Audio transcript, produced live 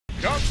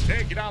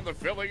Taking on the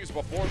Phillies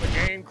before the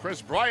game,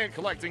 Kris Bryant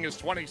collecting his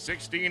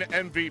 2016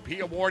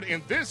 MVP award.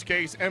 In this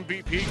case,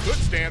 MVP could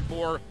stand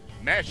for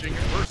mashing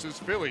versus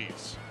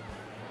Phillies.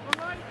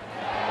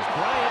 As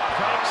Bryant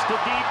cranks to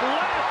deep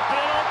left,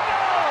 it'll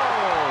go!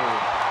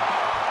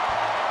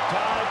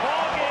 Tie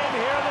ball game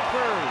here in the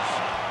first.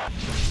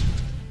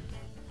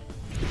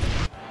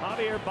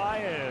 Javier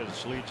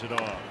Baez leads it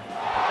off.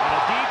 And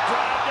a deep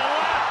drive to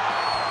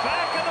left.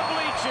 Back in the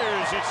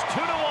bleachers. It's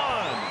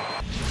 2-1.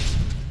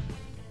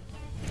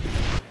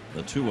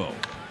 The 2-0.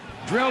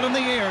 Drilled in the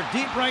air,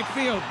 deep right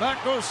field.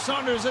 Back goes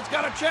Saunders. It's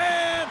got a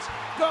chance.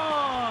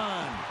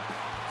 Gone.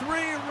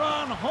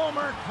 3-run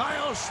homer,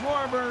 Kyle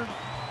Schwarber.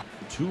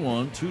 2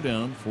 on, 2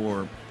 down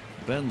for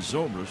Ben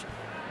Zobrist.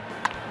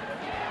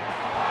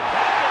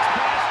 That gets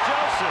past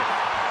Joseph.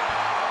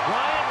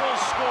 Bryant will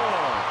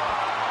score.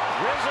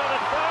 Rizzo to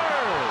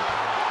third.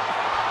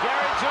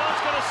 Gary Jones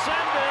going to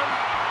send him.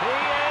 He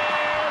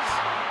is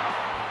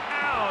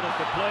out at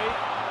the plate.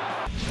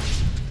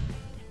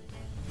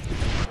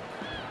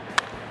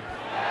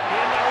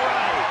 In the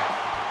right.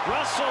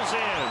 Russell's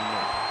in.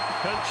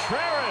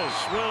 Contreras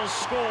will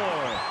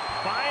score.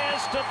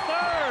 Baez to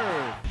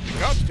third. The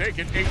Cubs take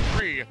it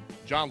 8-3.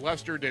 John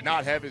Lester did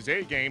not have his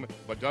A game,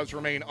 but does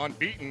remain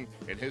unbeaten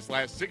in his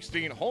last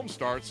 16 home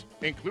starts,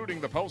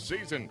 including the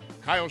postseason.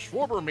 Kyle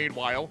Schwarber,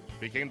 meanwhile,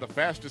 became the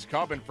fastest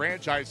Cub in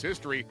franchise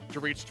history to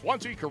reach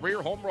 20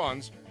 career home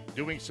runs,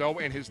 doing so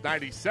in his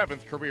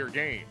 97th career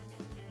game.